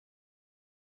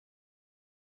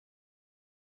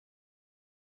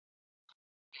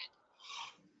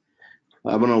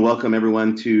I want to welcome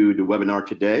everyone to the webinar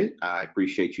today. I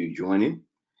appreciate you joining,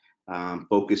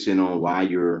 focusing on why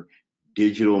your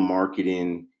digital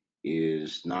marketing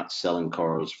is not selling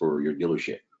cars for your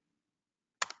dealership.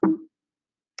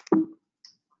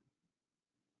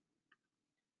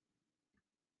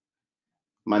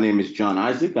 My name is John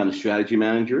Isaac. I'm a strategy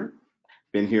manager.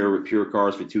 Been here with Pure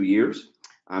Cars for 2 years.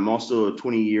 I'm also a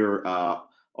 20-year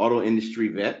auto industry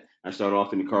vet. I started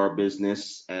off in the car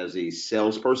business as a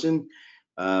salesperson,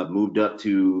 moved up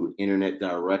to internet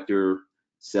director,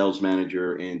 sales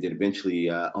manager, and then eventually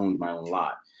owned my own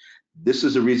lot. This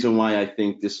is the reason why I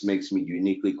think this makes me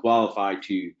uniquely qualified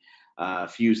to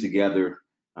fuse together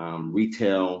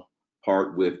retail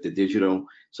part with the digital.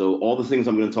 So all the things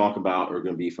I'm going to talk about are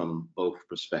going to be from both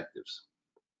perspectives.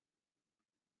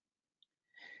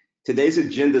 Today's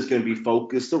agenda is going to be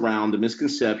focused around the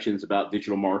misconceptions about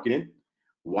digital marketing,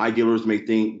 why dealers may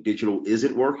think digital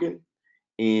isn't working,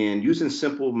 and using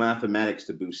simple mathematics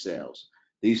to boost sales.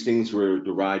 These things were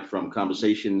derived from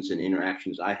conversations and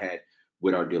interactions I had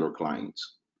with our dealer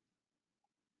clients.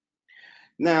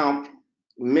 Now,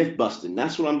 myth busting,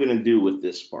 that's what I'm going to do with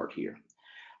this part here.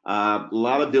 A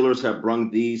lot of dealers have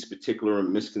brung these particular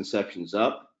misconceptions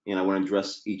up, and I want to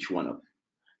address each one of them.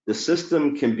 The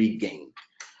system can be gamed.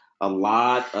 A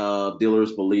lot of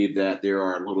dealers believe that there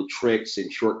are little tricks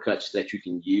and shortcuts that you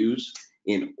can use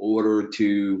in order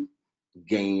to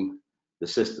game the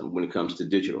system when it comes to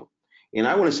digital. And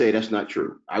I want to say that's not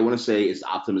true. I want to say it's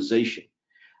optimization.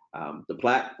 The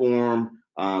platform,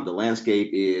 the landscape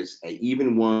is an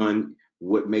even one.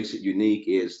 What makes it unique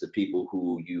is the people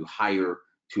who you hire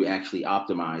to actually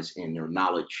optimize and their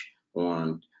knowledge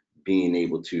on being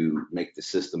able to make the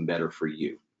system better for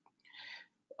you.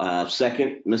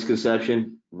 Second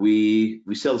misconception, we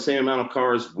sell the same amount of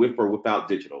cars with or without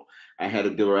digital. I had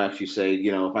a dealer actually say,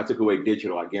 if I took away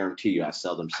digital, I guarantee you I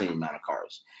sell them the same amount of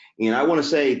cars. And I want to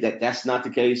say that that's not the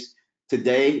case.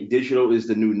 Today, digital is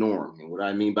the new norm. And what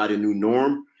I mean by the new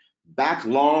norm, back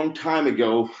long time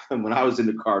ago, when I was in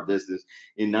the car business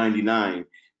in 99,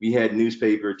 we had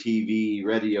newspaper, TV,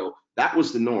 radio. That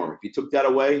was the norm. If you took that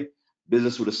away,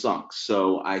 business would have sunk.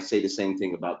 So I say the same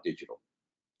thing about digital.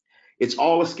 It's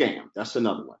all a scam. That's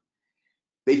another one.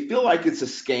 They feel like it's a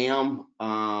scam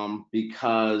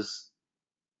because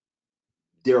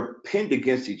they're pinned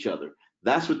against each other.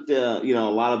 That's what a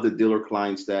lot of the dealer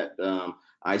clients that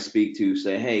I speak to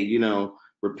say, hey,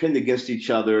 we're pinned against each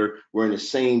other. We're in the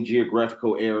same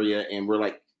geographical area and we're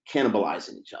like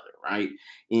cannibalizing each other, right?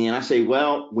 And I say,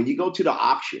 well, when you go to the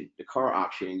auction, the car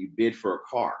auction, and you bid for a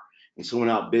car and someone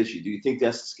outbids you, do you think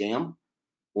that's a scam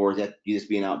or is that you just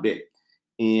being outbid?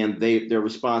 And their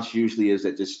response usually is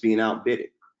that just being outbidded.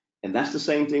 And that's the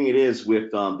same thing it is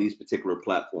with these particular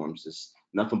platforms. It's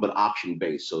nothing but auction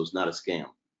based, so it's not a scam.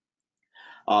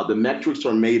 The metrics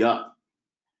are made up.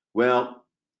 Well,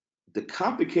 the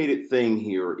complicated thing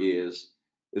here is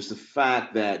the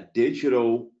fact that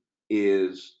digital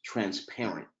is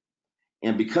transparent.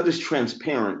 And because it's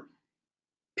transparent,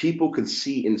 people can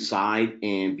see inside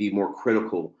and be more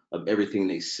critical of everything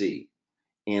they see.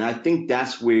 And I think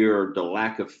that's where the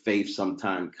lack of faith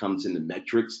sometimes comes in the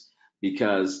metrics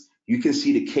because you can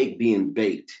see the cake being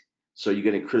baked. So you're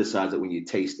going to criticize it when you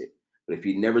taste it. But if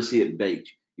you never see it baked,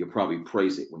 you'll probably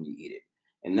praise it when you eat it.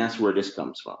 And that's where this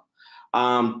comes from.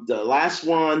 The last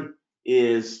one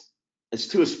is it's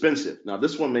too expensive. Now,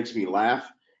 this one makes me laugh.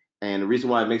 And the reason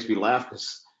why it makes me laugh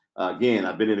is, again,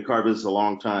 I've been in the car business a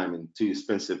long time, and too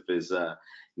expensive is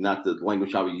not the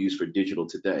language I would use for digital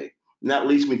today. And that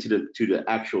leads me to the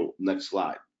actual next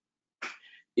slide.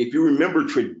 If you remember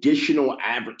traditional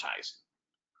advertising,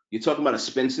 you're talking about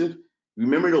expensive.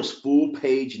 Remember those full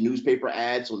page newspaper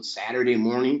ads on Saturday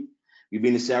morning? You've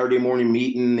been to Saturday morning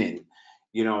meeting and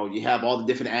you have all the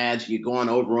different ads, you're going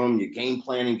over them, you're game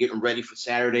planning, getting ready for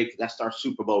Saturday because that's our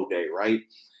Super Bowl day, right?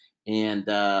 And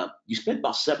you spend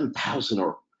about $7,000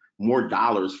 or more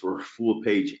dollars for a full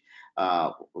page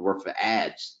worth of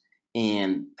ads.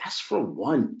 And that's for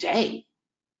one day.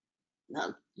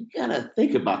 Now you gotta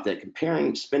think about that,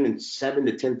 comparing spending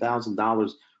 $7,000 to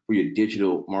 $10,000 for your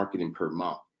digital marketing per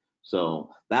month. So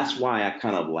that's why I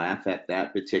kind of laugh at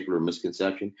that particular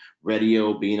misconception.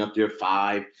 Radio being up there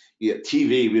 5,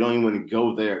 TV, we don't even want to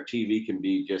go there. TV can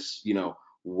be just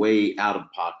way out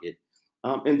of pocket.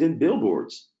 And then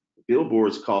billboards.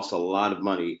 Billboards cost a lot of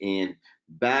money, and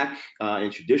back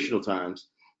in traditional times,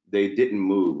 they didn't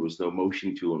move. There was no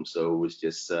motion to them, so it was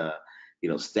just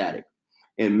static.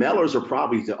 And mailers are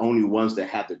probably the only ones that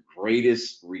have the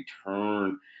greatest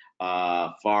return,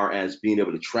 far as being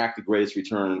able to track the greatest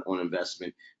return on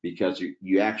investment, because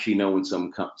you actually know when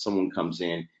someone comes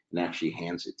in and actually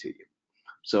hands it to you.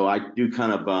 So I do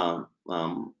kind of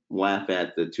laugh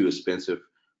at the too expensive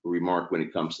remark when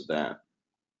it comes to that.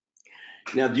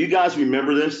 Now, do you guys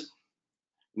remember this?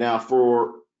 Now,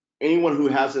 for anyone who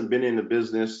hasn't been in the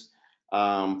business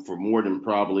for more than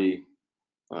probably,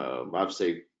 I'd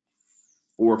say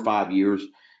 4 or 5 years,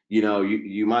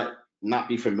 you might not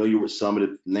be familiar with some of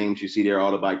the names you see there,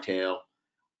 Auto by Tail.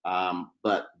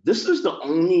 But this is the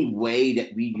only way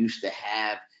that we used to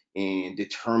have and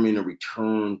determine a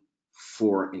return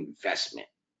for investment,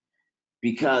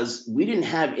 because we didn't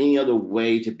have any other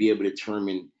way to be able to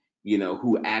determine,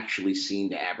 who actually seen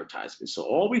the advertisement. So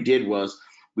all we did was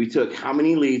we took how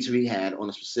many leads we had on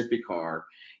a specific car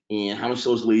and how much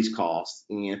those leads cost.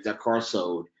 And if that car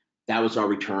sold, that was our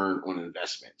return on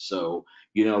investment. So,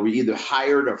 we either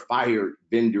hired or fired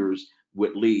vendors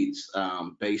with leads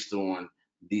based on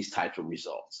these types of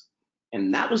results.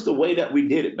 And that was the way that we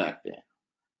did it back then.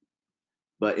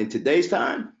 But in today's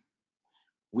time,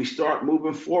 we start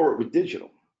moving forward with digital.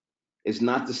 It's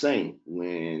not the same.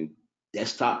 When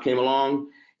desktop came along,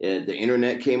 the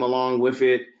internet came along with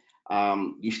it,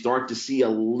 you start to see a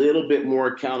little bit more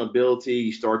accountability.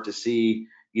 You start to see,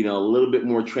 a little bit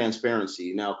more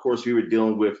transparency. Now, of course, we were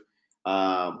dealing with,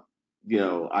 I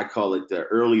call it the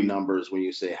early numbers when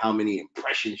you say how many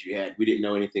impressions you had. We didn't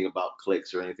know anything about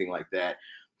clicks or anything like that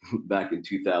back in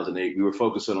 2008. We were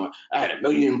focusing on, I had 1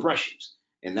 million impressions,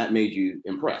 and that made you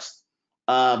impressed.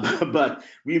 But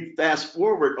we fast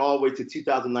forward all the way to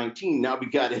 2019. Now we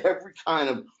got every kind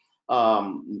of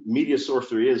media source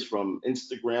there is, from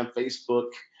Instagram, Facebook,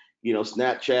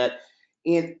 Snapchat,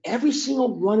 and every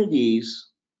single one of these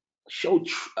show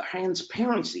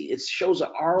transparency. It shows an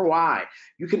ROI.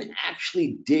 You can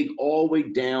actually dig all the way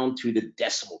down to the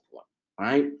decimal point,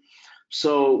 right?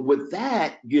 So with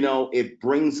that, it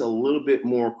brings a little bit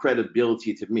more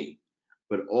credibility to me,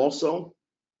 but also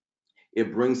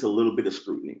it brings a little bit of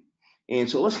scrutiny. And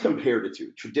so let's compare the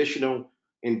two, traditional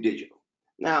and digital.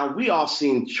 Now, we all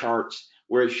seen charts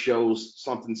where it shows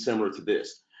something similar to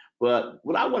this, but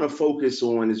what I want to focus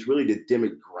on is really the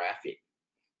demographic.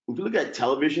 If you look at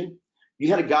television, you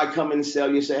had a guy come in and sell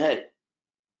you and say, hey,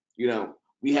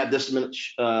 we have this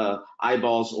much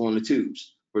eyeballs on the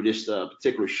tubes for this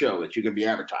particular show that you're going to be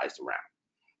advertised around.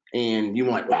 And you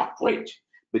were like, wow, great.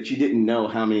 But you didn't know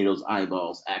how many of those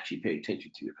eyeballs actually paid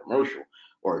attention to your commercial.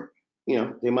 Or,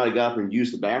 they might have got up and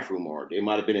used the bathroom, or they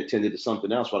might have been attended to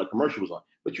something else while the commercial was on.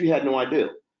 But you had no idea.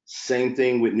 Same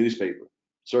thing with newspaper.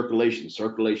 Circulation,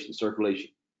 circulation, circulation.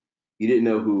 You didn't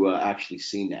know who actually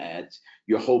seen the ads.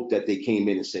 You hope that they came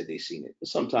in and said they seen it. But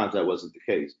sometimes that wasn't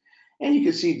the case. And you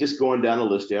can see, just going down the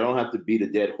list there, I don't have to beat a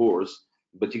dead horse,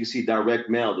 but you can see direct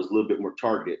mail is a little bit more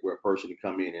targeted, where a person can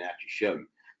come in and actually show you.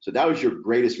 So that was your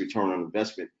greatest return on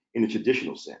investment in the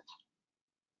traditional sense.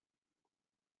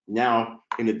 Now,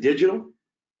 in the digital,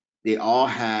 they all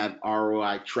have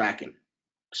ROI tracking.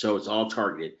 So it's all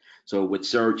targeted. So with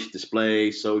search,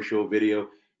 display, social, video,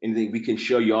 anything, we can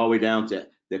show you all the way down to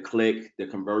the click, the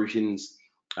conversions,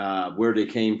 where they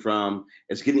came from.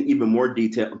 It's getting even more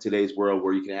detailed in today's world,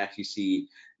 where you can actually see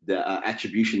the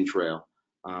attribution trail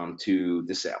to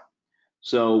the sale.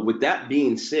 So with that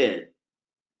being said,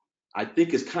 I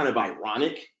think it's kind of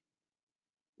ironic.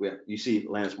 Well, you see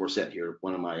Alanis Morissette here,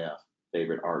 one of my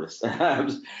favorite artists.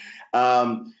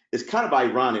 It's kind of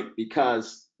ironic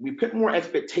because we put more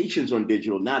expectations on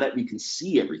digital now that we can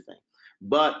see everything.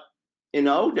 But in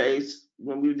the old days,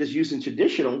 when we were just using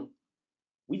traditional,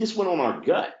 we just went on our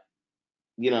gut.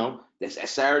 That's that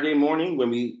Saturday morning when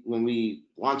we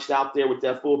launched out there with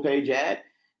that full page ad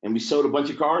and we sold a bunch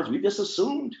of cars, we just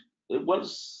assumed it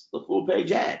was the full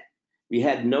page ad. We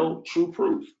had no true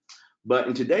proof. But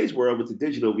in today's world with the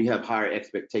digital, we have higher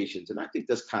expectations, and I think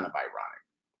that's kind of ironic.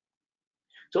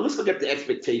 So let's look at the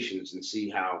expectations and see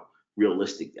how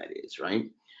realistic that is, right?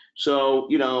 So,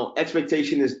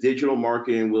 expectation is digital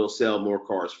marketing will sell more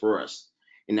cars for us.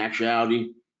 In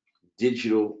actuality,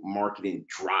 digital marketing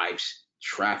drives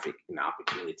traffic and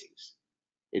opportunities.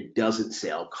 It doesn't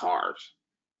sell cars.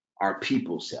 Our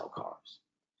people sell cars.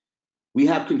 We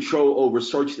have control over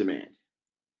search demand.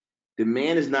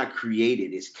 Demand is not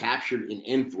created, it's captured and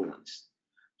influenced.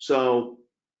 So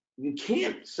you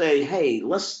can't say, hey,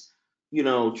 let's,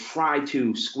 try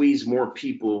to squeeze more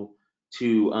people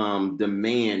to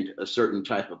demand a certain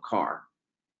type of car.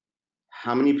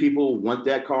 How many people want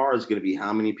that car is going to be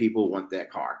how many people want that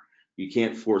car. You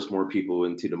can't force more people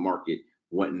into the market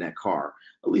wanting that car,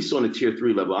 at least on the tier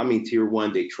 3 level. I mean, tier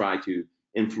 1, they try to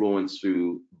influence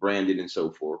through branding and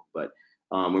so forth. But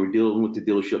when we're dealing with the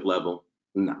dealership level,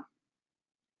 no.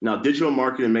 Now, digital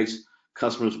marketing makes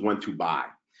customers want to buy.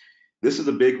 This is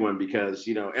a big one because,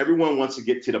 everyone wants to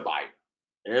get to the buyer.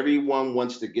 Everyone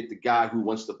wants to get the guy who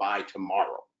wants to buy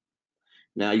tomorrow.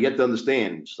 Now you have to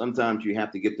understand, sometimes you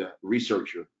have to get the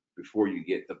researcher before you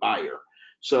get the buyer.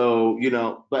 So,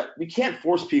 but we can't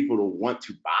force people to want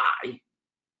to buy.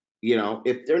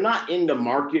 If they're not in the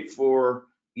market for,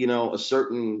 a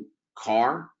certain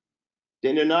car,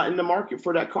 then they're not in the market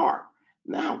for that car.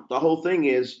 Now, the whole thing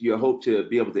is you hope to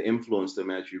be able to influence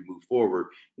them as you move forward,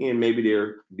 and maybe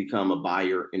they'll become a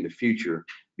buyer in the future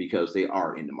because they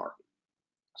are in the market.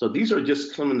 So these are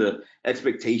just some of the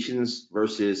expectations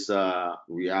versus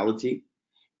reality.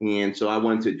 And so I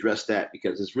wanted to address that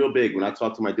because it's real big. When I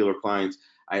talk to my dealer clients,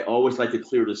 I always like to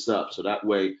clear this up so that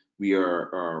way we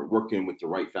are working with the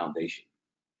right foundation.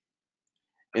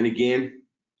 And again,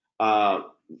 uh,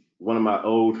 one of my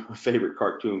old favorite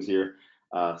cartoons here,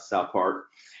 South Park.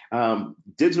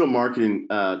 Digital marketing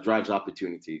drives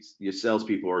opportunities. Your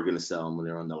salespeople are going to sell them when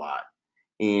they're on the lot.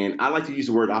 And I like to use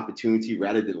the word opportunity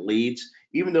rather than leads,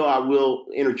 even though I will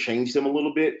interchange them a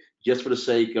little bit just for the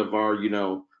sake of our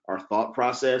thought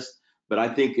process. But I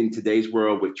think in today's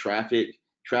world with traffic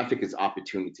is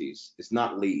opportunities. It's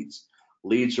not leads.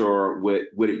 Leads are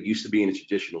what it used to be in a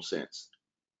traditional sense.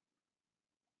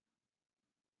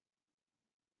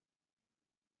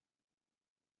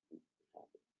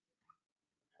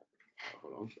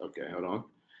 Hold on. Okay, hold on.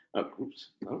 Oops.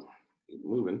 No, keep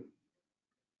moving.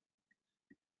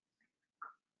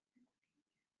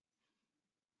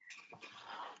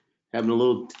 Having a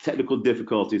little technical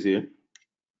difficulties here.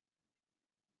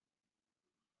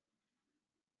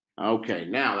 Okay,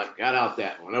 now I got out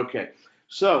that one. Okay,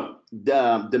 so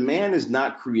the demand is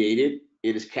not created;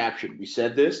 it is captured. We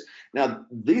said this. Now,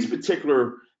 these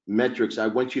particular metrics, I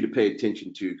want you to pay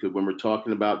attention to because when we're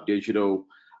talking about digital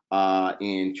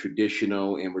and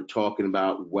traditional, and we're talking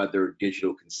about whether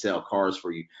digital can sell cars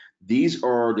for you, these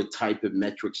are the type of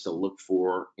metrics to look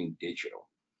for in digital.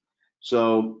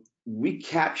 So we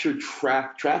capture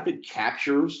traffic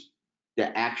captures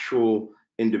the actual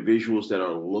individuals that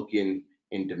are looking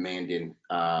and demanding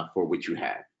for what you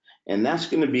have. And that's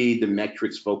going to be the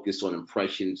metrics focused on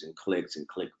impressions and clicks and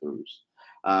click throughs.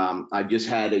 I just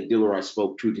had a dealer I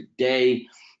spoke to today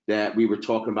that we were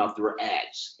talking about their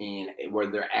ads and where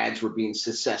their ads were being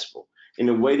successful. And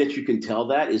the way that you can tell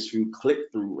that is through click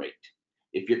through rate.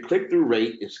 If your click through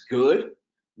rate is good,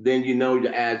 then you know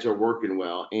the ads are working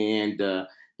well. And the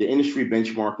industry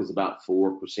benchmark is about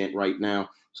 4% right now.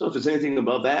 So if it's anything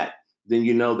above that, then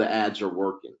you know the ads are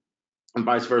working. And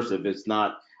vice versa. If it's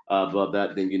not above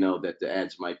that, then you know that the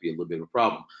ads might be a little bit of a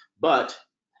problem. But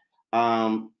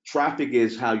traffic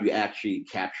is how you actually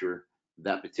capture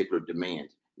that particular demand.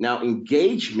 Now,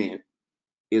 engagement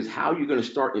is how you're going to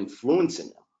start influencing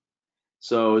them.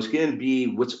 So it's going to be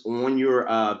what's on your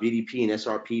VDP and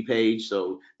SRP page.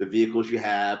 So the vehicles you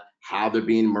have, how they're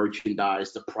being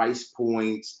merchandised, the price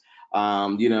points,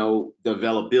 the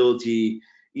availability,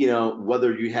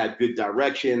 whether you have good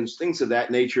directions, things of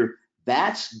that nature.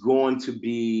 That's going to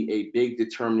be a big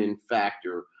determining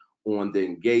factor on the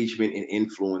engagement and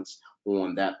influence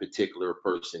on that particular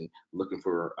person looking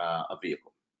for a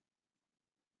vehicle.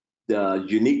 The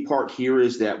unique part here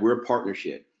is that we're a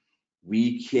partnership.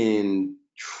 We can,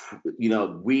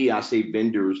 I say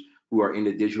vendors who are in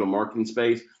the digital marketing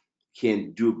space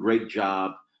can do a great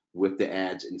job with the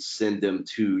ads and send them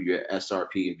to your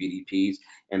SRP and VDPs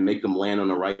and make them land on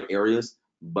the right areas.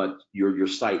 But your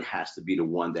site has to be the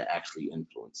one that actually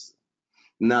influences.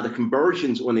 Now, the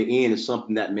conversions on the end is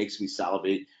something that makes me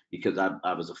salivate because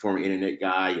I was a former internet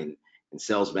guy and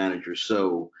sales manager.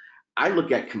 So I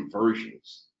look at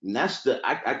conversions, and that's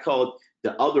I call it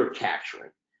the other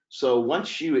capturing. So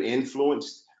once you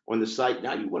influenced on the site,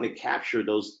 now you want to capture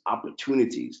those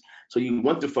opportunities. So you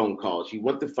want the phone calls, you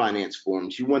want the finance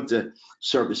forms, you want the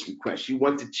service requests, you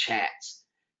want the chats,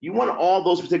 you want all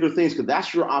those particular things because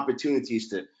that's your opportunities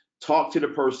to talk to the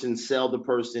person, sell the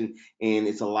person, and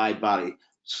it's a live body.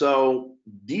 So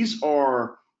these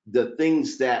are the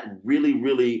things that really,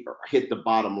 really hit the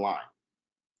bottom line.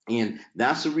 And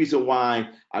that's the reason why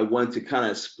I wanted to kind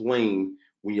of explain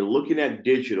when you're looking at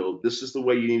digital, this is the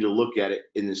way you need to look at it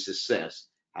in the success.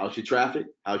 How's your traffic?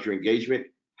 How's your engagement?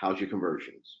 How's your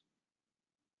conversions?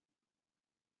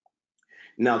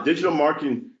 Now, digital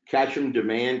marketing capturing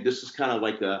demand, this is kind of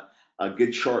like a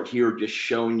good chart here just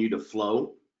showing you the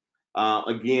flow.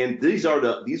 Again, these are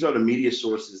the media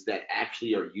sources that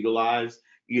actually are utilized.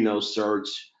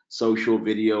 Search, social,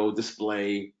 video,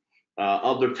 display,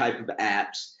 other type of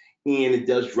apps, and it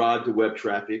does drive the web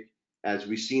traffic. As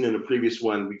we've seen in the previous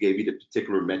one, we gave you the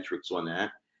particular metrics on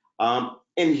that.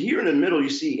 And here in the middle, you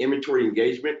see inventory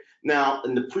engagement. Now,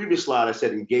 in the previous slide, I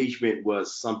said engagement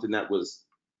was something that was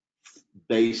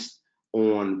based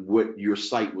on what your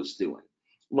site was doing.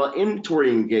 Well,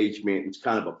 inventory engagement is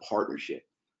kind of a partnership.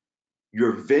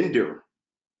 Your vendor,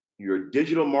 your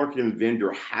digital marketing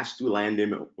vendor has to land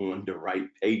them on the right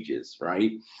pages,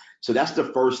 right? So that's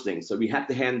the first thing. So we have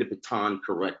to hand the baton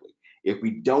correctly. If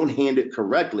we don't hand it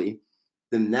correctly,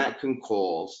 then that can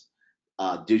cause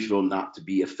digital not to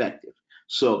be effective.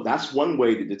 So that's one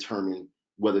way to determine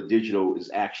whether digital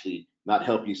is actually not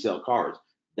helping you sell cars.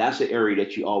 That's an area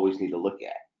that you always need to look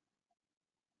at.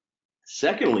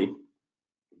 Secondly,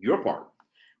 your part.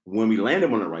 When we land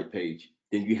them on the right page,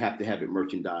 then you have to have it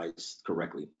merchandised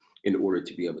correctly in order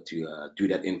to be able to do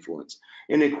that influence.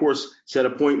 And of course, set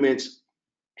appointments,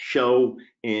 show,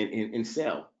 and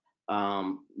sell.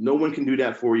 No one can do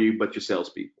that for you but your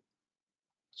salespeople.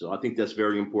 So I think that's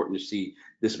very important to see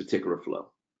this particular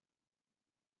flow.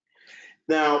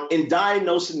 Now, in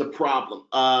diagnosing the problem,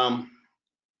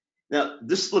 now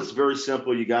this looks very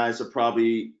simple. You guys are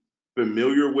probably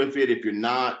familiar with it. If you're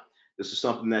not, this is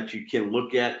something that you can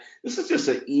look at. This is just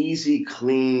an easy,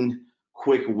 clean,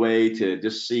 quick way to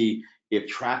just see if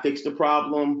traffic's the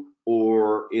problem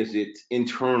or is it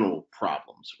internal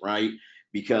problems, right?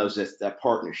 Because that's that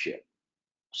partnership.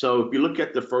 So if you look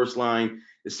at the first line,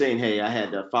 it's saying, hey, I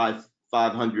had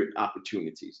 500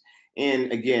 opportunities.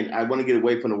 And again, I want to get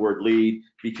away from the word lead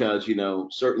because, you know,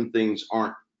 certain things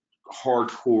aren't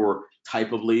hardcore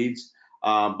type of leads,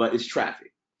 but it's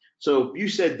traffic. So if you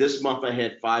said this month I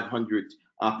had 500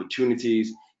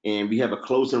 opportunities and we have a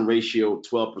closing ratio of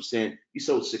 12%, you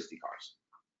sold 60 cars.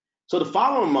 So the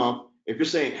following month, if you're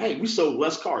saying, hey, we sold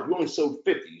less cars, we only sold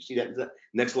 50. You see that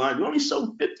next line? We only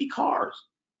sold 50 cars.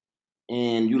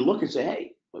 And you look and say,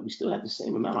 hey, but we still have the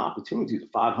same amount of opportunities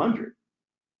at 500.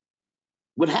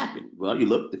 What happened? Well, you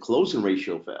look, the closing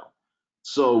ratio fell.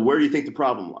 So where do you think the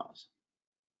problem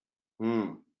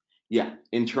lies? Yeah,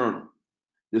 internal.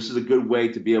 This is a good way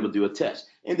to be able to do a test.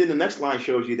 And then the next line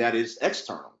shows you that is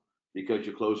external because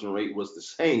your closing rate was the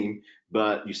same,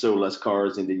 but you sold less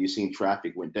cars and then you seen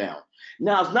traffic went down.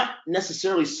 Now, it's not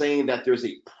necessarily saying that there's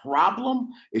a problem.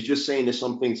 It's just saying that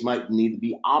some things might need to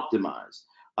be optimized.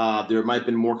 There might have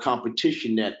been more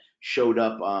competition that showed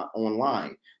up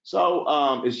online.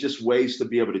 So it's just ways to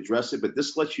be able to address it. But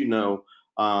this lets you know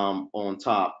on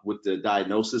top what the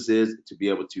diagnosis is to be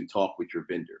able to talk with your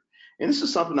vendor. And this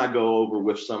is something I go over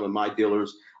with some of my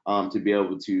dealers to be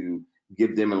able to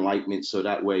give them enlightenment so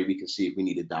that way we can see if we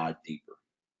need to dive deeper.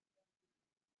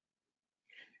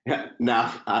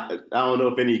 Now, I don't know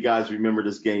if any of you guys remember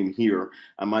this game here.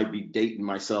 I might be dating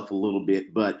myself a little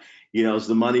bit, but you know, it's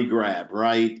the money grab,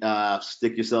 right?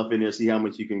 Stick yourself in there, see how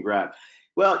much you can grab.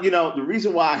 Well, you know, the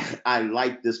reason why I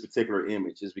like this particular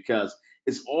image is because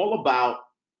it's all about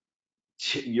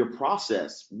your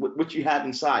process, what you have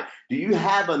inside. Do you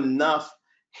have enough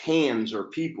hands or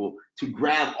people to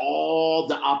grab all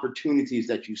the opportunities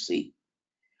that you see?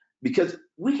 Because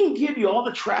we can give you all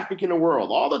the traffic in the world,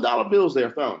 all the dollar bills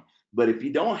they're thrown. But if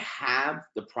you don't have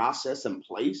the process in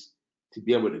place to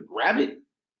be able to grab it,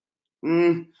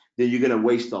 then you're going to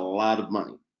waste a lot of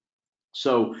money.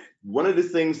 So one of the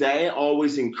things that I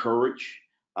always encourage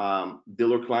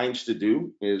dealer clients to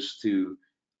do is to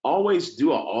always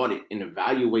do an audit and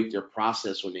evaluate their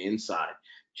process on the inside,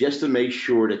 just to make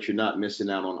sure that you're not missing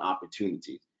out on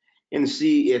opportunities and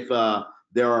see if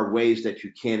there are ways that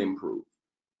you can improve.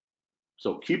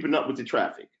 So keeping up with the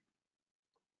traffic.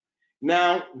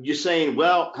 Now you're saying,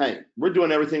 well, hey, we're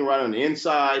doing everything right on the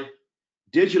inside.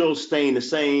 Digital's staying the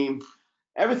same.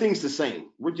 Everything's the same.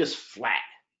 We're just flat.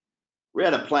 We're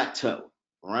at a plateau,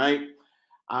 right?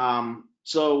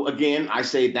 So again, I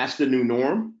say that's the new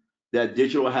norm, that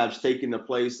digital has taken the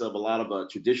place of a lot of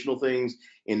traditional things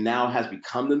and now has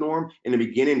become the norm. In the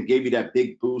beginning, it gave you that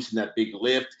big boost and that big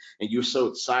lift, and you're so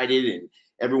excited and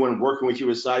everyone working with you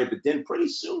was excited, but then pretty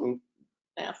soon,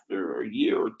 after a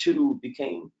year or two,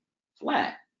 became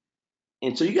flat.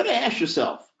 And so you got to ask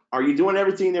yourself, are you doing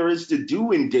everything there is to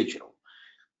do in digital?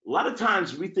 A lot of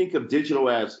times we think of digital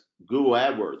as Google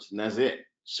AdWords and that's it,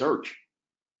 search.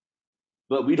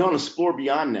 But we don't explore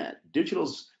beyond that.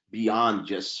 Digital's beyond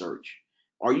just search.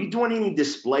 Are you doing any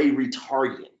display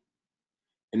retargeting?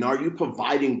 And are you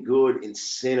providing good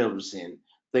incentives and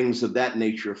things of that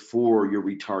nature for your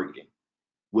retargeting?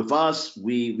 With us,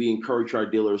 we encourage our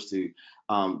dealers to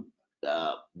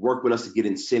work with us to get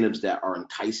incentives that are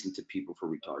enticing to people for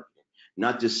retargeting,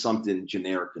 not just something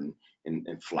generic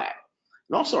and flat.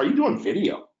 And also, are you doing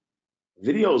video?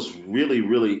 Video is really,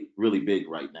 really, really big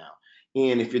right now.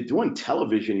 And if you're doing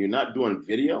television, you're not doing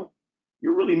video,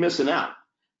 you're really missing out.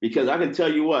 Because I can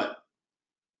tell you what,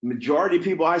 majority of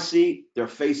people I see, their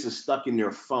face is stuck in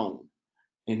their phone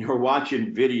and they're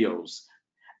watching videos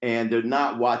and they're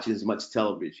not watching as much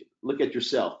television. Look at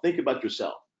yourself. Think about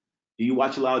yourself. Do you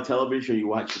watch a lot of television, or you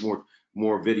watch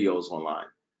more videos online?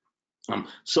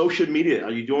 Social media.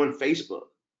 Are you doing Facebook?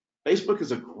 Facebook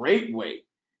is a great way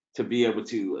to be able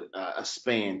to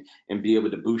expand and be able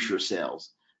to boost your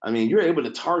sales. I mean, you're able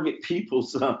to target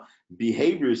people's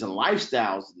behaviors and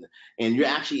lifestyles, and you're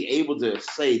actually able to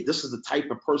say, this is the type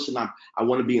of person I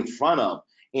want to be in front of.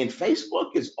 And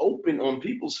Facebook is open on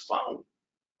people's phone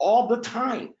all the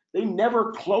time. They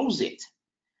never close it,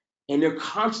 and they're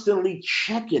constantly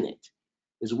checking it.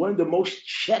 It's one of the most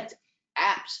checked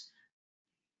apps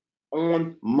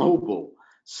on mobile.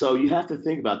 So you have to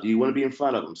think about, do you want to be in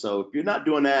front of them? So if you're not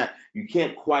doing that, you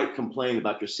can't quite complain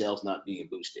about your sales not being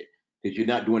boosted because you're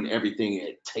not doing everything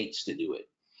it takes to do it.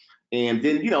 And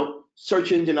then,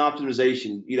 search engine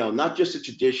optimization, not just the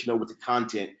traditional with the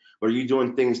content, but are you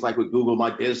doing things like with Google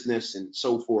My Business and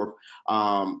so forth?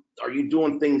 Are you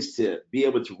doing things to be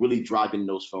able to really drive in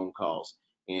those phone calls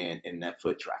and that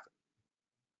foot traffic?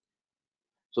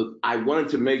 So I wanted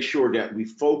to make sure that we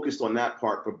focused on that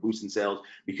part for boosting sales,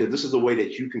 because this is a way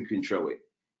that you can control it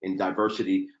in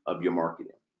diversity of your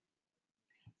marketing.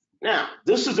 Now,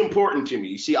 this is important to me.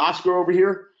 You see Oscar over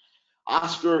here?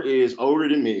 Oscar is older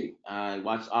than me. I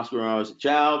watched Oscar when I was a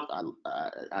child.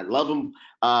 I love him.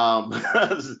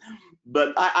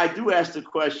 But I do ask the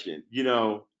question,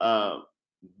 do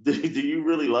you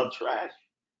really love trash?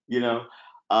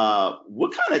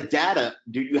 What kind of data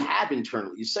do you have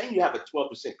internally? You're saying you have a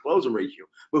 12% closing ratio,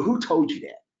 but who told you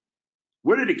that?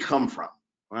 Where did it come from?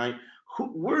 Right?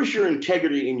 Where's your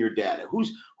integrity in your data?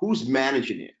 Who's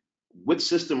managing it? What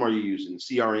system are you using?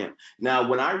 CRM. Now,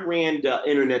 when I ran the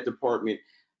internet department,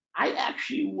 I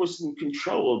actually was in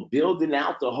control of building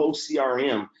out the whole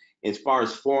CRM as far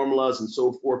as formulas and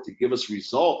so forth to give us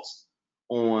results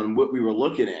on what we were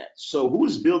looking at. So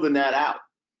who's building that out?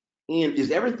 And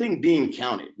is everything being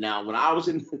counted? Now, when I was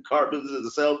in the car business as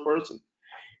a salesperson,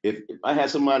 if I had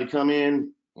somebody come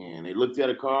in and they looked at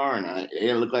a car and it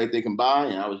didn't look like they can buy,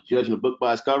 and I was judging a book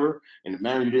by its cover, and the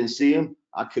manager didn't see them,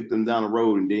 I kicked them down the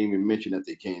road and didn't even mention that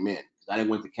they came in, because I didn't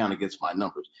want to count against my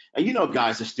numbers. And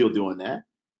guys are still doing that.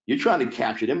 You're trying to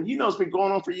capture them. It's been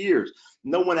going on for years.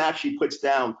 No one actually puts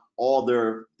down all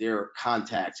their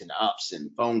contacts and ups and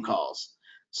phone calls.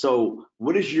 So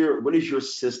what is your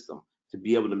system to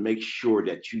be able to make sure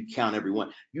that you count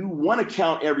everyone? You want to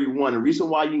count everyone. The reason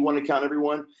why you want to count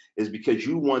everyone is because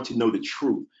you want to know the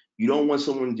truth. You don't want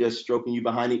someone just stroking you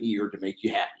behind the ear to make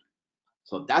you happy.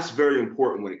 So that's very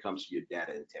important when it comes to your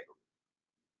data integrity.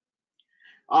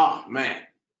 Oh man,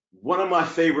 one of my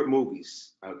favorite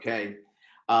movies. Okay,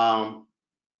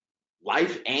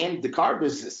 life and the car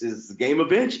business is the game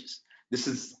of inches. This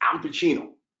is Al Pacino.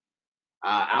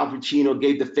 Al Pacino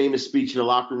gave the famous speech in the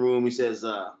locker room. He says,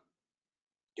 the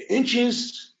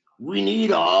inches we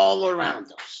need all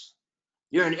around us.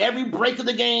 You're in every break of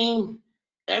the game,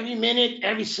 every minute,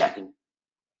 every second.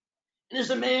 And there's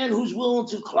a man who's willing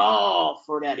to claw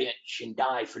for that inch and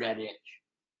die for that inch.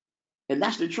 And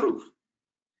that's the truth.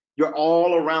 You're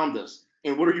all around us.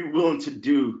 And what are you willing to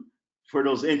do for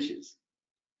those inches?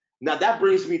 Now, that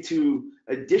brings me to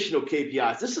additional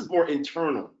KPIs. This is more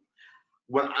internal.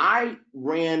 When I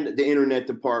ran the internet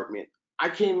department, I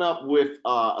came up with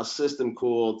a system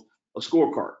called a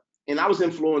scorecard. And I was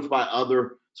influenced by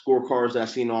other scorecards that I've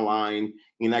seen online,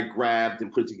 and I grabbed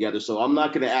and put it together. So I'm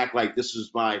not going to act like this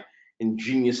is my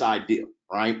ingenious idea,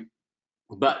 right?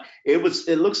 But it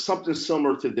looks something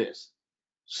similar to this.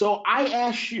 So I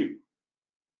asked you,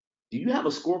 do you have a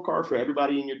scorecard for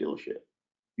everybody in your dealership?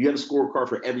 Do you have a scorecard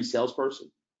for every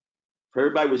salesperson? For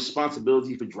everybody with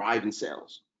responsibility for driving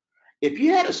sales? If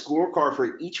you had a scorecard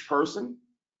for each person,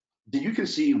 then you can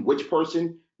see which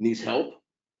person needs help,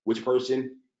 which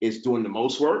person is doing the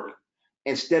most work,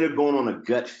 instead of going on a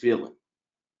gut feeling.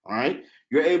 All right,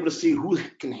 you're able to see who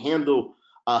can handle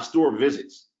store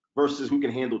visits versus who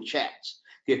can handle chats.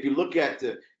 If you look at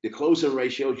the closing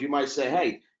ratios, you might say,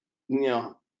 hey,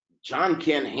 John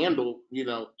can't handle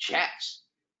chats,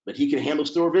 but he can handle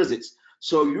store visits.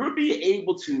 So you'll be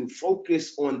able to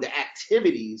focus on the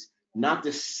activities, not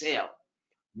the sale.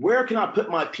 Where can I put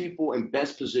my people in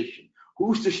best position?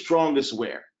 Who's the strongest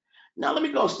where? Now, let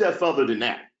me go a step further than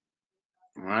that.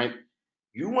 All right.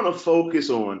 You want to focus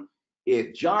on,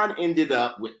 if John ended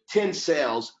up with 10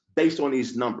 sales based on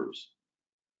these numbers,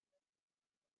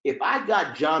 if I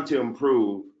got John to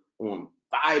improve on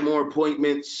 5 more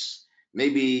appointments,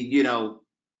 maybe,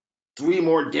 3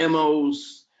 more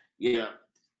demos,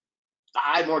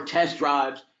 5 more test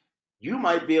drives, you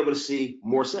might be able to see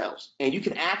more sales, and you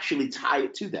can actually tie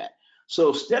it to that. So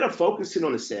instead of focusing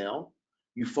on the sale,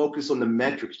 you focus on the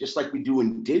metrics, just like we do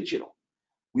in digital.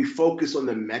 We focus on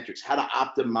the metrics, how to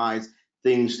optimize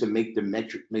things to make the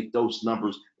metric, make those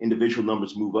numbers, individual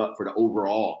numbers move up for the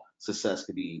overall success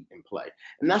to be in play.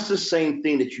 And that's the same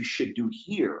thing that you should do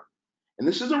here. And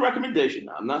this is a recommendation.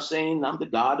 I'm not saying I'm the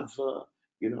god of,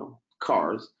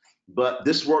 cars, but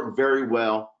this worked very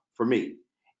well for me.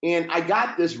 And I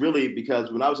got this really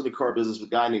because when I was in the car business with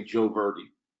a guy named Joe Verdi,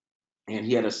 and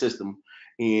he had a system,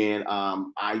 and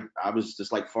I was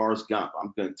just like Forrest Gump.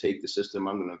 I'm going to take the system.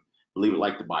 I'm going to believe it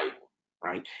like the Bible,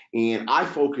 right? And I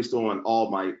focused on all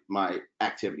my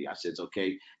activity. I said,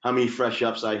 okay, how many fresh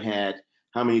ups I had,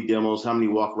 how many demos, how many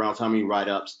walk arounds, how many write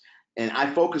ups, and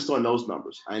I focused on those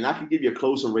numbers. And I can give you a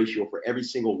closing ratio for every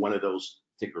single one of those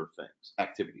particular things,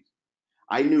 activities.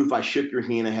 I knew if I shook your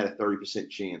hand, I had a 30%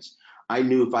 chance. I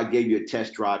knew if I gave you a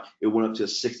test drive, it went up to a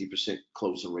 60%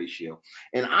 closing ratio.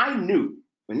 And I knew,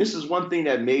 and this is one thing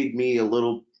that made me a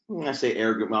little, I say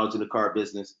arrogant when I was in the car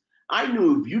business. I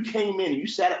knew if you came in and you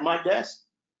sat at my desk,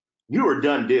 you were a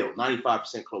done deal,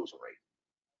 95% closing rate.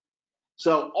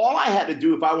 So all I had to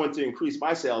do if I wanted to increase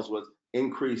my sales was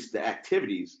increase the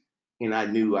activities, and I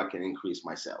knew I can increase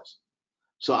my sales.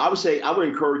 So I would say I would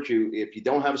encourage you, if you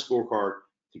don't have a scorecard,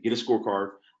 to get a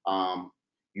scorecard.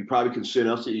 You probably can send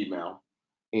us an email,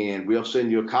 and we'll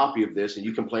send you a copy of this, and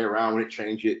you can play around with it,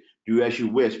 change it, do as you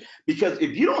wish. Because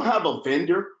if you don't have a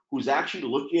vendor who's actually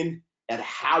looking at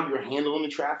how you're handling the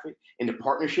traffic and the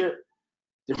partnership,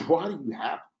 then why do you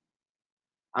have them?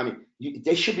 I mean,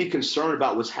 they should be concerned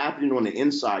about what's happening on the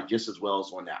inside just as well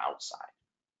as on the outside.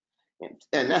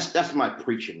 And that's my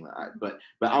preaching, right? But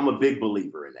I'm a big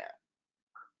believer in that.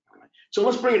 So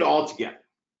let's bring it all together.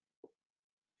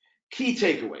 Key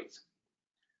takeaways.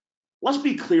 Let's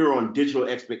be clear on digital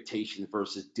expectations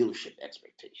versus dealership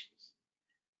expectations.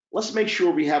 Let's make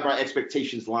sure we have our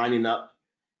expectations lining up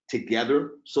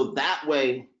together so that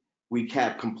way we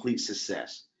have complete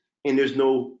success. And there's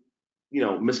no,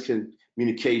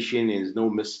 miscommunication, and there's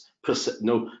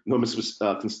no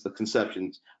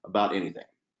misconceptions about anything.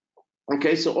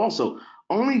 Okay, so also,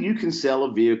 only you can sell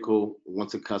a vehicle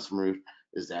once a customer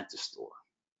is at the store.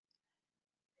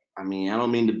 I mean, I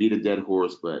don't mean to beat a dead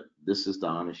horse, but this is the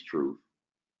honest truth.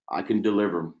 I can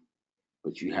deliver them,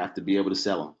 but you have to be able to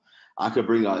sell them. I could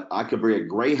bring a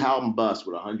Greyhound bus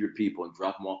with 100 people and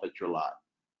drop them off at your lot.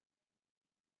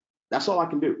 That's all I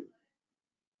can do.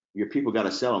 Your people got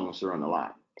to sell them once they're on the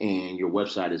lot, and your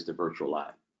website is the virtual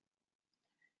lot.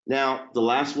 Now, the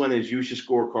last one is use your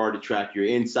scorecard to track your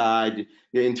inside,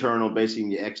 your internal,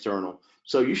 basically your external.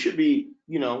 So you should be,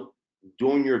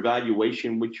 doing your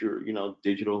evaluation with your,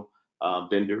 digital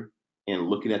vendor and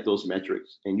looking at those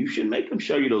metrics. And you should make them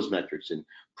show you those metrics and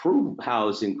prove how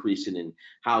it's increasing and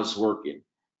how it's working.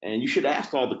 And you should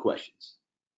ask all the questions.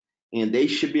 And they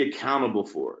should be accountable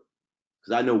for it,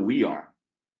 because I know we are.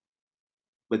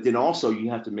 But then also you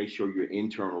have to make sure your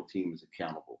internal team is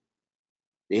accountable.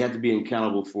 They have to be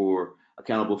accountable for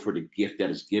the gift that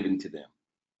is given to them,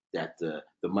 that the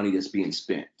money that's being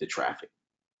spent, the traffic.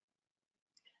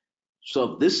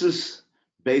 So this is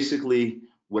basically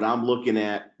what I'm looking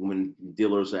at when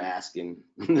dealers are asking,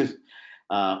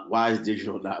 why is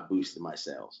digital not boosting my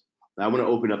sales? Now, I want to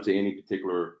open up to any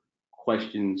particular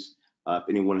questions. If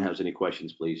anyone has any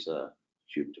questions, please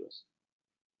shoot them to us.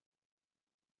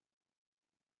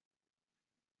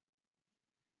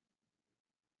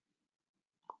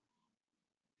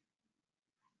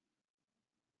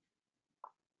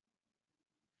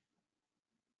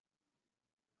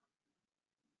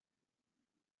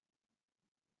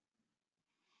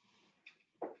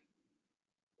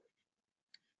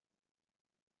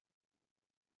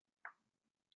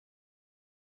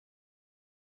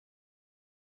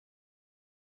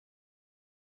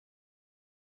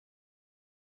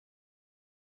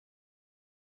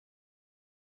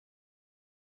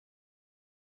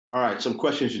 All right, some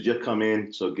questions should just come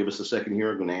in, so give us a second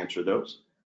here. I'm going to answer those.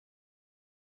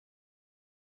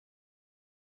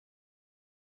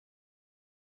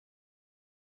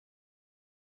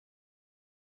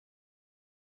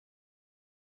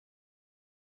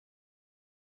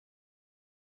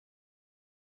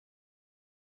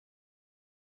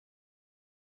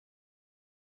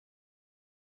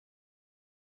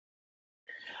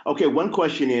 Okay, one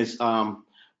question is,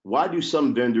 why do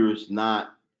some vendors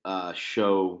not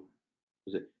show,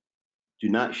 is it, do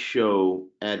not show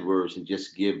AdWords and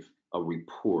just give a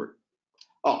report?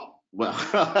 Oh,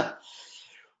 well,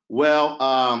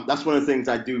 well, that's one of the things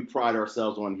I do pride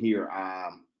ourselves on here.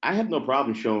 I have no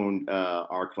problem showing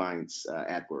our clients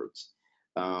AdWords.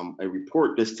 A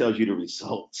report just tells you the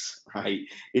results, right?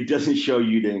 It doesn't show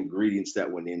you the ingredients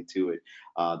that went into it,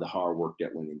 the hard work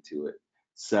that went into it.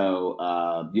 So,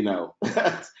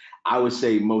 I would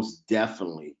say most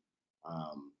definitely,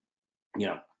 um,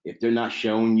 if they're not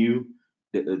showing you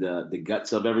the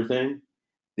guts of everything,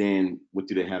 then what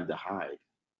do they have to hide?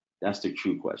 That's the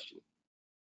true question.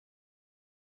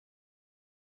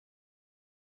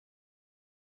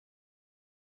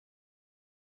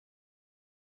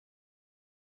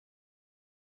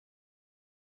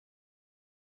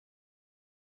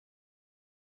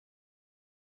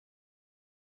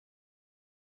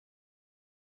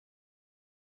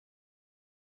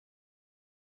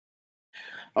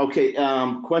 Okay,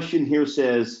 question here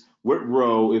says, what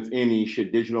role, if any,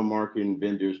 should digital marketing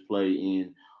vendors play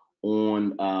in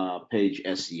on page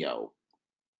SEO?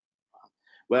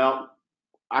 Well,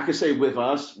 I could say with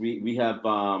us, we have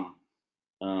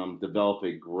developed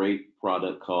a great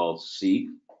product called Seek,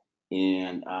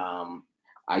 and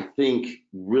I think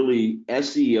really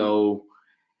SEO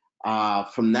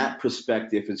from that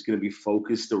perspective, it's going to be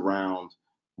focused around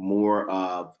more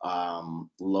of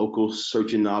local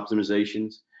search engine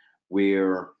optimizations,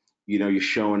 where you're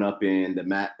showing up in the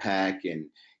map pack and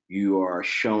you're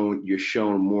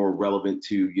shown more relevant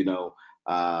to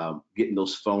getting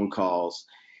those phone calls.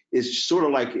 It's sort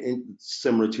of like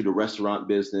similar to the restaurant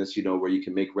business, where you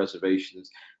can make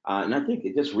reservations. And I think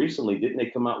it just recently didn't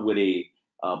they come out with a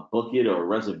book it or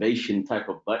reservation type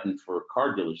of button for a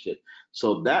car dealership.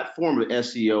 So that form of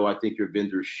SEO, I think your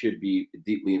vendors should be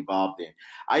deeply involved in.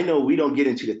 I know we don't get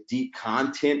into the deep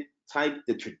content type,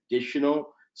 the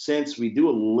traditional sense. We do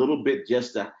a little bit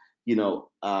just to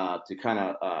kind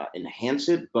of enhance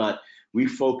it, but we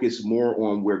focus more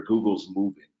on where Google's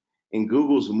moving, and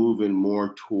Google's moving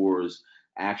more towards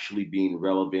actually being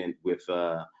relevant with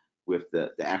the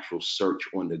actual search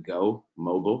on the go,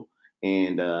 mobile.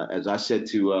 And as I said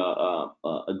to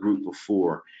a group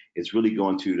before, it's really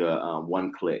going to the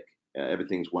one click.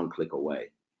 Everything's one click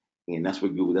away, and that's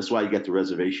what Google. That's why you got the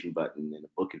reservation button and the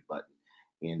book it button,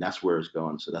 and that's where it's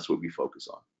going. So that's what we focus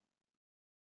on.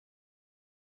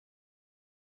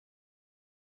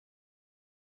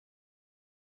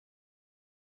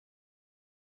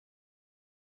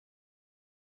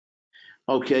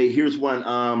 Okay, here's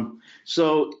one.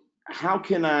 So how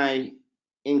can I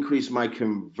increase my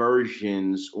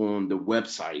conversions on the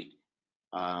website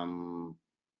um,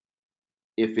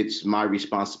 if it's my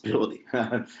responsibility?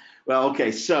 Well,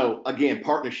 okay. So again,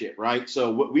 partnership, right?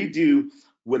 So what we do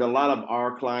with a lot of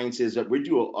our clients is that we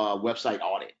do a website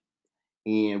audit,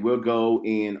 and we'll go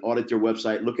and audit their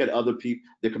website, look at other people,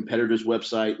 the competitors'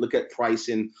 website, look at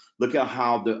pricing, look at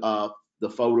how the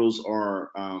photos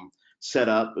are set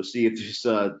up, or see if there's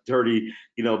a dirty,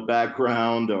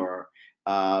 background, or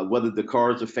whether the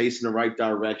cars are facing the right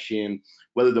direction,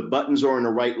 whether the buttons are in the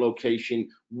right location,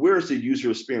 where's the user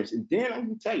experience, and then I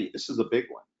can tell you, this is a big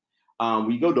one.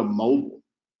 We go to mobile.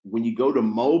 When you go to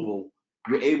mobile,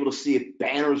 you're able to see if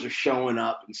banners are showing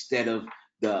up instead of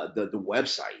the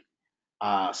website.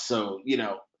 So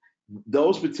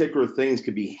those particular things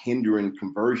could be hindering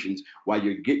conversions while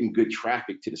you're getting good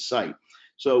traffic to the site.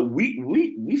 So we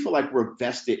feel like we're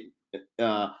vested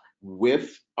uh,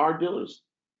 with our dealers.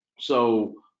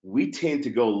 So we tend to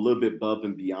go a little bit above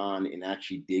and beyond and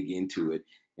actually dig into it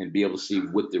and be able to see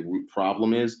what the root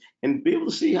problem is and be able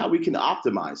to see how we can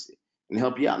optimize it and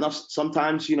help you out. Now,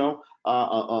 sometimes,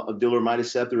 a dealer might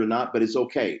accept it or not, but it's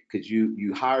okay because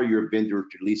you hire your vendor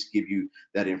to at least give you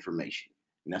that information,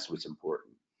 and that's what's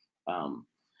important. Um,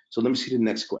 so let me see the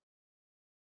next question.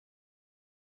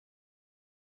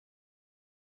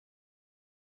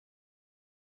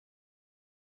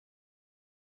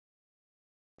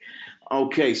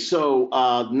 Okay, so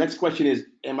the next question is,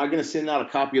 am I going to send out a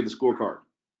copy of the scorecard?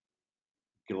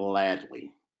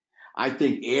 Gladly. I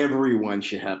think everyone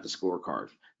should have the scorecard,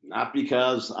 not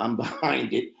because I'm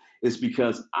behind it, it's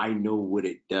because I know what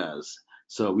it does.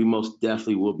 So we most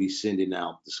definitely will be sending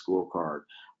out the scorecard.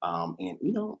 And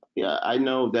yeah, I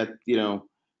know that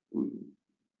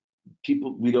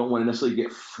people, we don't want to necessarily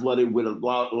get flooded with a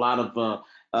lot of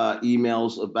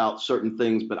emails about certain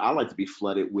things, but I like to be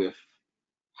flooded with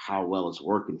how well it's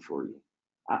working for you.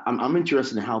 I'm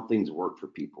interested in how things work for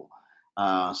people.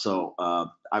 I'd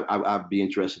be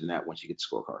interested in that once you get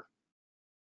the scorecard.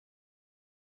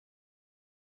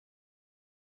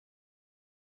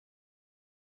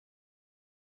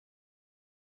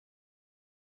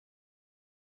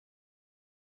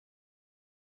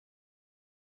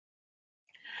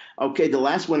 Okay, the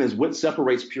last one is, what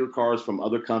separates Pure Cars from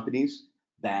other companies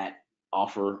that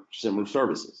offer similar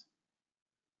services?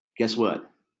 Guess what?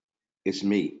 It's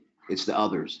me. It's the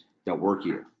others that work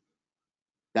here.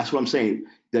 That's what I'm saying.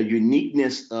 The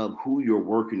uniqueness of who you're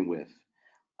working with.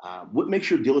 What makes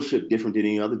your dealership different than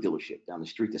any other dealership down the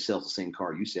street that sells the same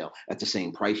car you sell at the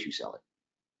same price you sell it?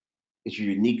 It's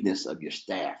your uniqueness of your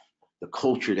staff, the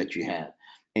culture that you have.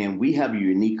 And we have a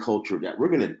unique culture that we're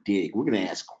going to dig. We're going to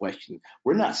ask questions.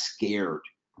 We're not scared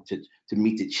to, to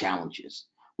meet the challenges.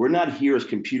 We're not here as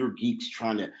computer geeks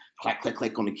trying to click, click,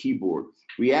 click on the keyboard.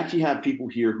 We actually have people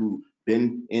here who've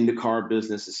been in the car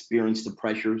business, experienced the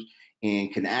pressures,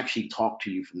 and can actually talk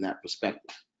to you from that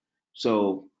perspective.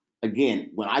 So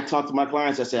again, when I talk to my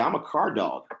clients, I say, I'm a car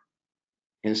dog.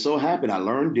 And so happened I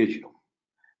learned digital.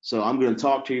 So I'm going to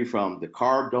talk to you from the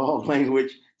car dog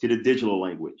language to the digital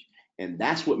language. And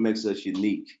that's what makes us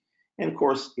unique. And of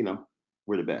course,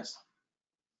 we're the best.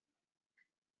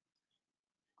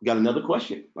 We got another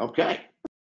question. Okay.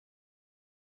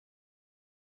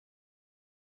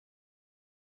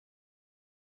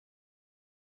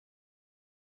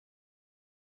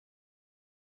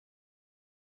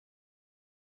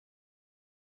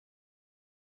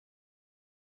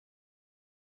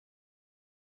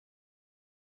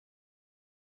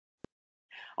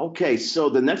 Okay. So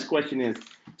the next question is,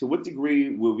 to what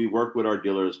degree will we work with our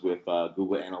dealers with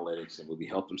Google Analytics, and will we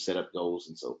help them set up goals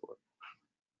and so forth?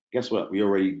 Guess what? We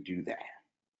already do that.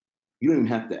 You don't even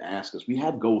have to ask us. We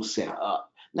have goals set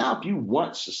up. Now, if you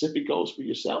want specific goals for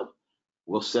yourself,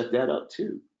 we'll set that up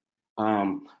too.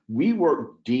 We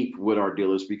work deep with our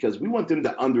dealers because we want them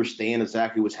to understand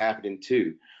exactly what's happening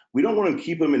too. We don't want to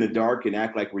keep them in the dark and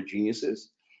act like we're geniuses.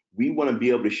 We want to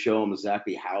be able to show them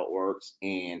exactly how it works,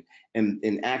 and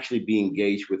actually be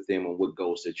engaged with them on what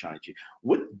goals they're trying to achieve.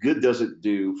 What good does it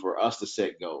do for us to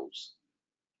set goals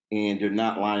and they're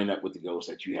not lining up with the goals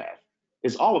that you have?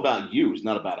 It's all about you. It's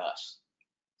not about us.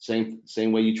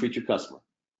 Same way you treat your customer.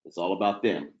 It's all about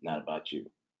them, not about you.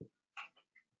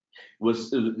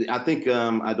 I think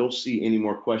I don't see any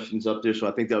more questions up there, so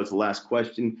I think that was the last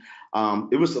question.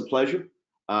 It was a pleasure.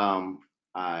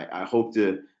 I hope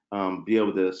to be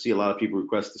able to see a lot of people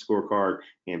request the scorecard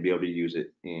and be able to use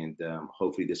it, and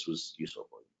hopefully this was useful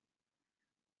for you.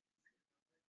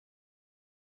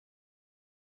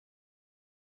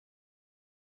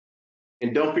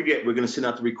 And don't forget, we're going to send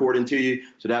out the recording to you,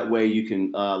 so that way you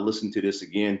can listen to this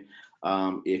again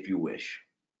if you wish.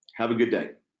 Have a good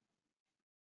day.